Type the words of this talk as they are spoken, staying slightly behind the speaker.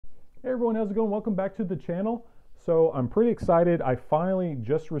everyone, how's it going? Welcome back to the channel. So I'm pretty excited. I finally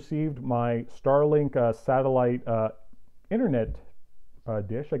just received my Starlink satellite internet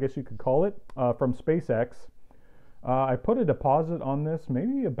dish, I guess you could call it, from SpaceX. I put a deposit on this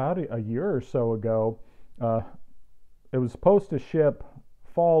maybe about a year or so ago. It was supposed to ship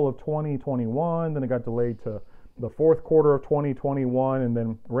fall of 2021, then it got delayed to the fourth quarter of 2021, and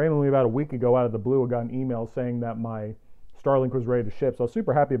then randomly about a week ago out of the blue I got an email saying that my Starlink was ready to ship, so I was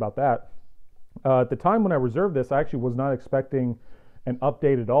super happy about that. At the time when I reserved this, I actually was not expecting an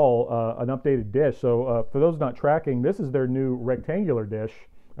update at all, an updated dish. So for those not tracking, this is their new rectangular dish.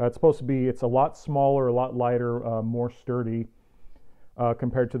 It's supposed to be, it's a lot smaller, a lot lighter, more sturdy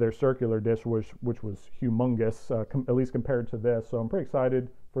compared to their circular dish, which was humongous, at least compared to this. So I'm pretty excited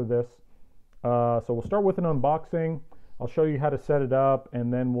for this. So we'll start with an unboxing. I'll show you how to set it up,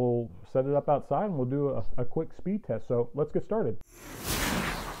 and then we'll set it up outside and we'll do a quick speed test. So let's get started.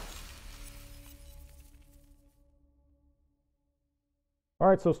 All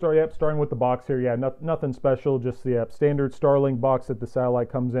right, so starting with the box here. Yeah, nothing special, just the standard Starlink box that the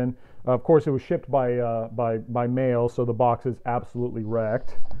satellite comes in. Of course, it was shipped by mail, so the box is absolutely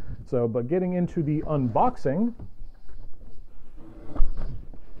wrecked. So, but getting into the unboxing.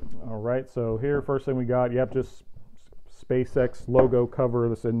 All right, so here, first thing we got, just SpaceX logo cover.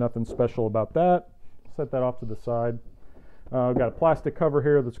 This is nothing special about that. Set that off to the side. We've got a plastic cover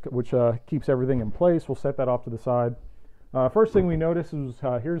here which keeps everything in place. We'll set that off to the side. First thing we notice is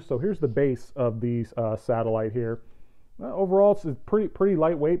here's the base of the satellite here. Overall, it's pretty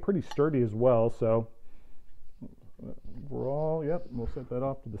lightweight, pretty sturdy as well. So overall, we'll set that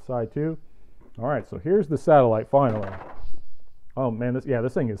off to the side too. All right, so here's the satellite finally. Oh man,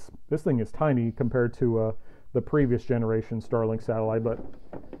 this thing is tiny compared to the previous generation Starlink satellite, but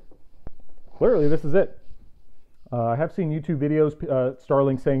clearly this is it. I have seen YouTube videos,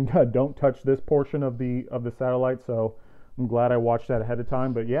 Starlink saying don't touch this portion of the satellite, so I'm glad I watched that ahead of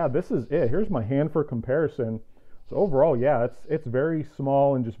time. But yeah, this is it. Here's my hand for comparison. So overall, yeah, it's very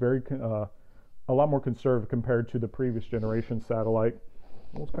small and just very a lot more conservative compared to the previous generation satellite.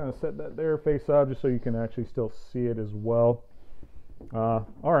 We'll just kind of set that there face up just so you can actually still see it as well. All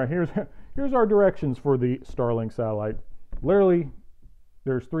right, here's our directions for the Starlink satellite. Literally,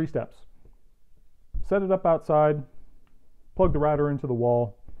 there's 3 steps. Set it up outside, plug the router into the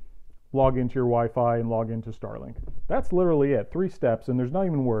wall, log into your Wi-Fi, and log into Starlink. That's literally it. 3 steps, and there's not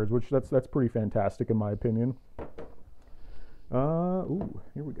even words, which that's pretty fantastic in my opinion.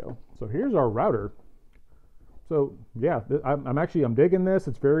 Here we go. So here's our router. So yeah, I'm digging this.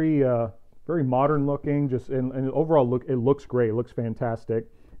 It's very modern looking. And overall it looks great. It looks fantastic.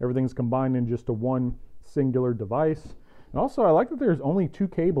 Everything's combined in just a one singular device. And also, I like that there's only 2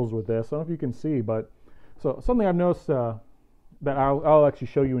 cables with this. I don't know if you can see, but so something I've noticed that I'll actually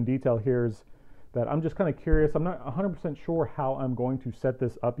show you in detail here is that I'm just kind of curious. I'm not 100% sure how I'm going to set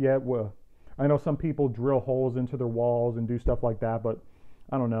this up yet. Well, I know some people drill holes into their walls and do stuff like that, but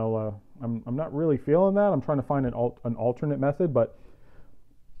I don't know. I'm not really feeling that. I'm trying to find an alternate method, but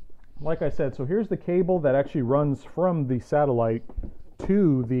like I said, so here's the cable that actually runs from the satellite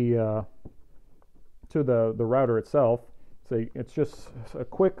to the router itself. So it's just a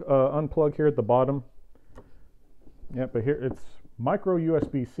quick unplug here at the bottom. Yeah, but here it's micro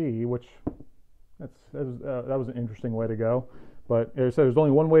USB-C, which that was an interesting way to go. But there's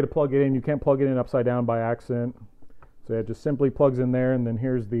only one way to plug it in. You can't plug it in upside down by accident. So it just simply plugs in there, and then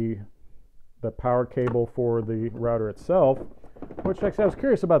here's the power cable for the router itself. Which actually I was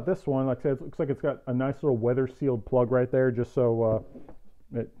curious about this one. Like I said, it looks like it's got a nice little weather sealed plug right there, just so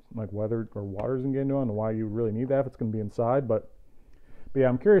it like weather or water doesn't get into it. I don't know why you really need that if it's going to be inside, but yeah,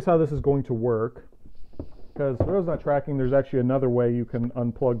 I'm curious how this is going to work. Because for those not tracking, there's actually another way you can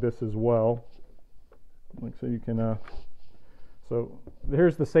unplug this as well. Like so you can, so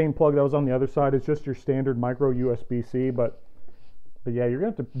here's the same plug that was on the other side. It's just your standard micro USB-C, but yeah, you're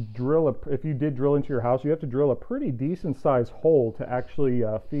going to have to drill if you did drill into your house, you have to drill a pretty decent sized hole to actually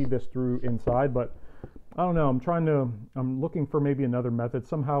feed this through inside. But I don't know, I'm looking for maybe another method,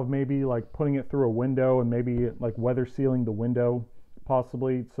 somehow maybe like putting it through a window and maybe like weather sealing the window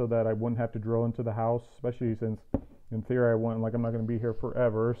possibly, so that I wouldn't have to drill into the house, especially since in theory I'm not going to be here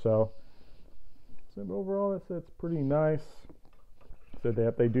forever. So overall it's pretty nice. So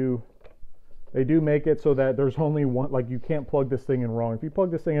they do make it so that there's only one, like you can't plug this thing in wrong. If you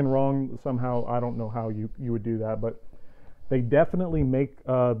plug this thing in wrong somehow, I don't know how you would do that, but they definitely make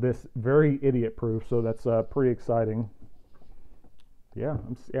this very idiot proof, so that's pretty exciting.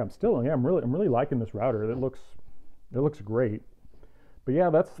 I'm really liking this router. It looks great. But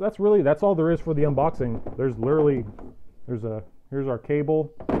yeah, that's all there is for the unboxing. Here's our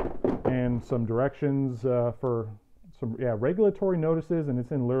cable. and some directions for some regulatory notices, and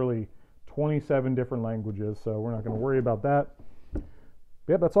it's in literally 27 different languages, so we're not going to worry about that.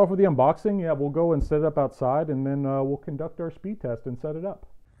 Yeah, that's all for the unboxing. Yeah, we'll go and set it up outside, and then we'll conduct our speed test and set it up.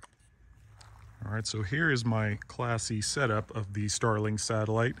 All right, so here is my classy setup of the Starlink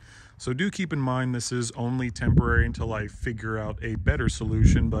satellite. So do keep in mind this is only temporary until I figure out a better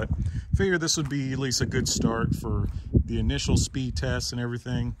solution, but figure this would be at least a good start for the initial speed test and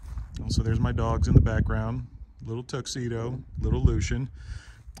everything. So there's my dogs in the background, little Tuxedo, little Lucian.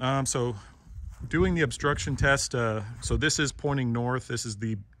 So doing the obstruction test, so this is pointing north. This is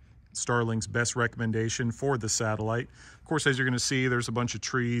the Starlink's best recommendation for the satellite. Of course, as you're going to see, there's a bunch of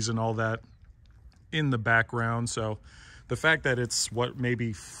trees and all that in the background. So the fact that it's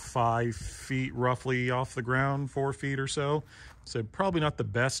maybe 5 feet roughly off the ground, 4 feet or so probably not the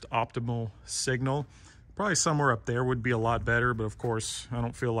best optimal signal. Probably somewhere up there would be a lot better, but of course I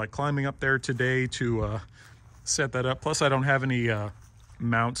don't feel like climbing up there today to set that up. Plus I don't have any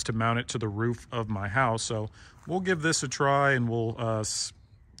mounts to mount it to the roof of my house, so we'll give this a try and we'll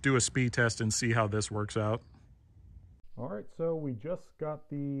do a speed test and see how this works out. All right, so we just got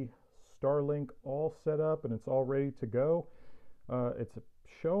the Starlink all set up and it's all ready to go. It's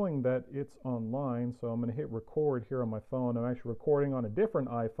showing that it's online, so I'm going to hit record here on my phone. I'm actually recording on a different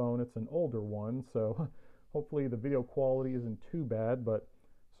iPhone. It's an older one, so hopefully the video quality isn't too bad. But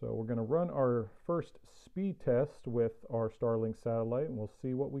so we're going to run our first speed test with our Starlink satellite and we'll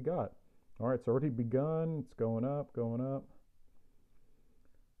see what we got. All right, it's already begun. It's going up, going up.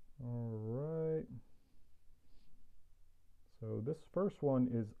 All right. So this first one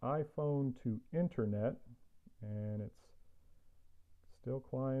is iPhone to internet, and it's still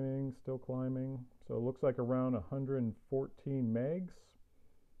climbing, still climbing. So it looks like around 114 megs.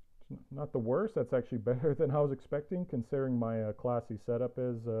 It's not the worst. That's actually better than I was expecting, considering my classy setup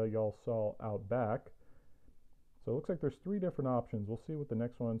as y'all saw out back. So it looks like there's 3 different options. We'll see what the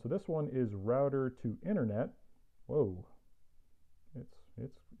next one. So this one is router to internet. Whoa,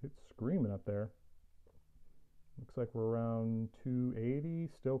 it's screaming up there. Looks like we're around 280,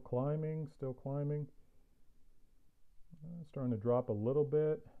 still climbing, still climbing. Starting to drop a little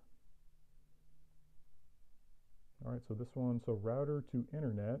bit. All right, so this one, so router to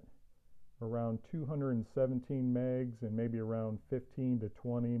internet, around 217 megs and maybe around 15 to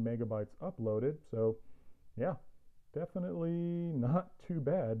 20 megabytes uploaded. So yeah, definitely not too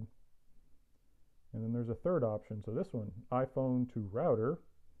bad. And then there's a third option. So this one, iPhone to router.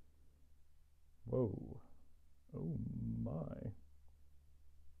 Whoa. Oh my.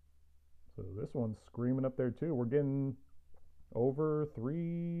 So this one's screaming up there too. We're getting over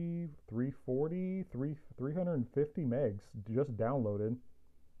 350 megs just downloaded.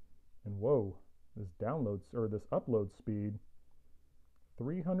 And whoa, this upload speed,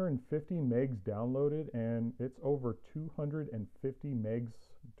 350 megs downloaded, and it's over 250 megs.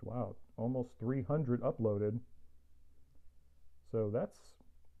 Wow, almost 300 uploaded. So that's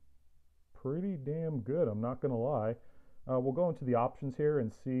pretty damn good, I'm not gonna lie. We'll go into the options here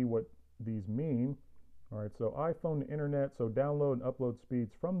and see what these mean. All right, so iPhone to internet, so download and upload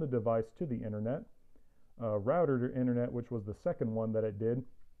speeds from the device to the internet. Router to internet, which was the second one that it did,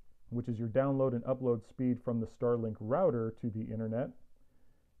 which is your download and upload speed from the Starlink router to the internet.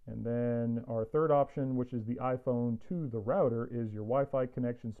 And then our third option, which is the iPhone to the router, is your Wi-Fi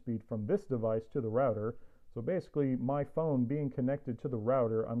connection speed from this device to the router. So basically, my phone being connected to the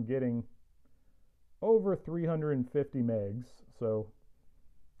router, I'm getting over 350 megs. So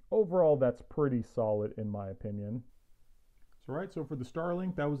overall, that's pretty solid in my opinion. So right, so for the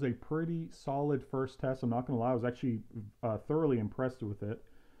Starlink, that was a pretty solid first test. I'm not gonna lie, I was actually thoroughly impressed with it.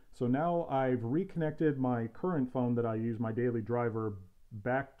 So now I've reconnected my current phone that I use, my daily driver,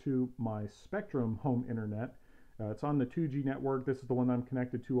 back to my Spectrum home internet. It's on the 2G network. This is the one I'm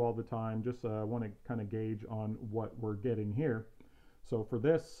connected to all the time. Just want to kind of gauge on what we're getting here. So for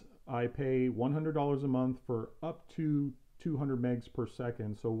this, I pay $100 a month for up to 200 megs per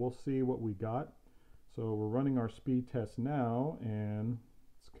second. So we'll see what we got. So we're running our speed test now, and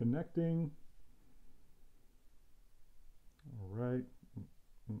it's connecting. All right.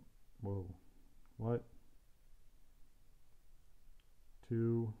 Whoa. What?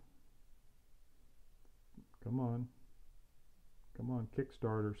 2. Come on. Come on,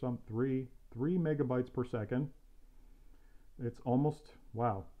 kickstart or something. 3 megabytes per second. It's almost,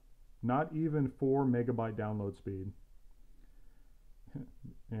 wow, not even 4 megabyte download speed.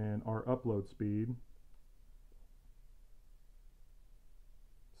 And our upload speed,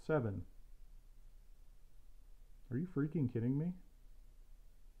 7. Are you freaking kidding me?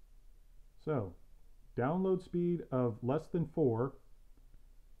 So, download speed of less than 4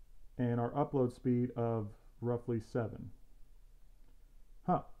 and our upload speed of roughly 7.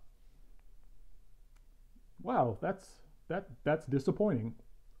 Huh. Wow, that's disappointing.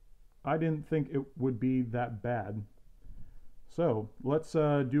 I didn't think it would be that bad. So let's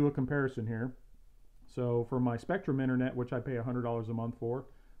do a comparison here. So for my Spectrum internet, which I pay $100 a month for,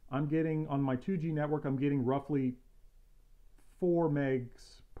 I'm getting on my 2G network, I'm getting roughly 4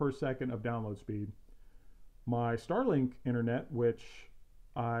 megs per second of download speed. My Starlink internet, which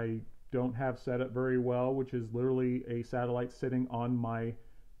I don't have set up very well, which is literally a satellite sitting on my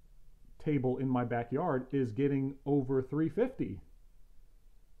table in my backyard, is getting over 350.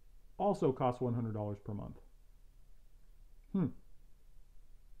 Also costs $100 per month.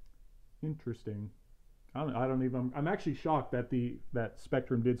 Interesting. I don't even. I'm actually shocked that that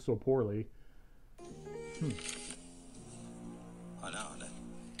Spectrum did so poorly. Oh no,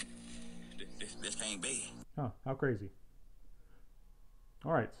 this can't be. Huh? How crazy.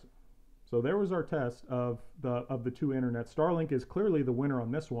 All right. So there was our test of the two internets. Starlink is clearly the winner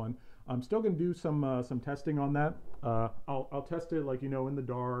on this one. I'm still going to do some testing on that. I'll test it, like, in the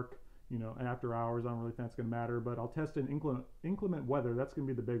dark, after hours. I don't really think it's going to matter, but I'll test it in inclement weather. That's going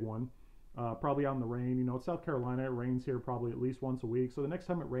to be the big one. Probably out in the rain. It's South Carolina. It rains here probably at least once a week. So the next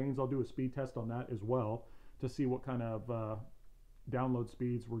time it rains, I'll do a speed test on that as well to see what kind of download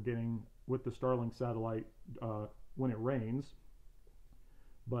speeds we're getting with the Starlink satellite when it rains.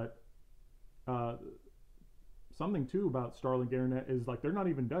 But something too about Starlink internet is, like, they're not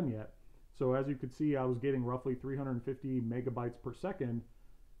even done yet. So as you could see, I was getting roughly 350 megabytes per second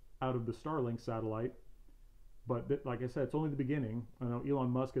out of the Starlink satellite. But like I said, it's only the beginning. I know Elon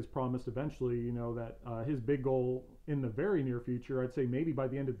Musk has promised eventually, that his big goal in the very near future, I'd say maybe by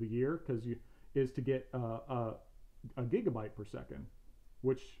the end of the year, is to get a gigabyte per second,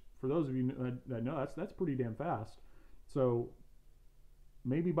 which for those of you that know, that's pretty damn fast. So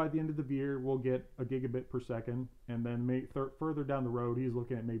maybe by the end of the year we'll get a gigabit per second, and then further down the road he's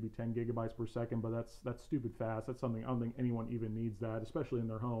looking at maybe 10 gigabytes per second. But that's stupid fast. That's something I don't think anyone even needs that, especially in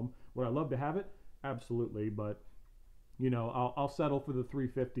their home. Would I love to have it? Absolutely, but I'll settle for the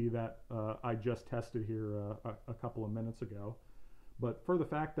 350 that I just tested here a couple of minutes ago. But for the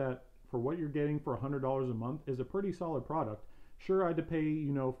fact that for what you're getting for $100 a month is a pretty solid product. Sure, I had to pay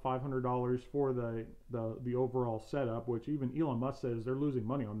 $500 for the overall setup, which even Elon Musk says they're losing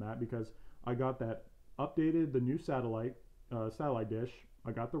money on that, because I got the new satellite dish,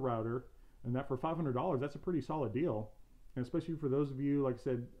 I got the router, and that for $500, that's a pretty solid deal. And especially for those of you, like I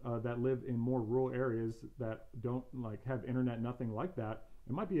said, that live in more rural areas that don't have internet, nothing like that,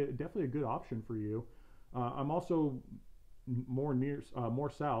 it might be definitely a good option for you. I'm also more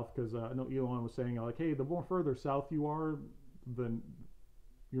south, because I know Elon was saying, like, hey, the more further south you are, then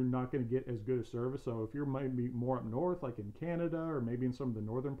you're not going to get as good a service. So if you're maybe more up north, like in Canada, or maybe in some of the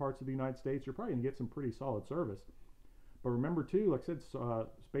northern parts of the United States, you're probably going to get some pretty solid service. But remember too, like I said,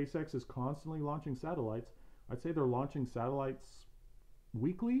 SpaceX is constantly launching satellites. I'd say they're launching satellites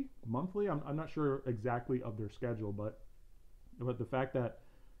weekly, monthly. I'm not sure exactly of their schedule, but the fact that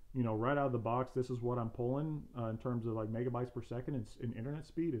right out of the box, this is what I'm pulling in terms of like megabytes per second in internet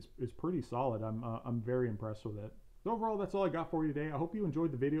speed is pretty solid. I'm very impressed with it. So overall, that's all I got for you today. I hope you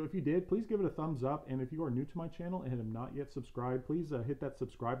enjoyed the video. If you did, please give it a thumbs up. And if you are new to my channel and have not yet subscribed, please hit that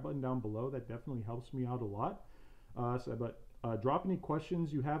subscribe button down below. That definitely helps me out a lot. Drop any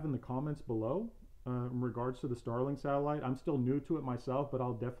questions you have in the comments below in regards to the Starlink satellite. I'm still new to it myself, but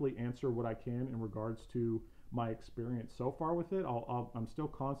I'll definitely answer what I can in regards to my experience so far with it. I'm still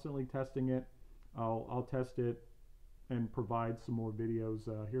constantly testing it. I'll test it and provide some more videos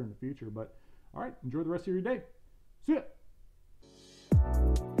here in the future. But all right, enjoy the rest of your day. See ya.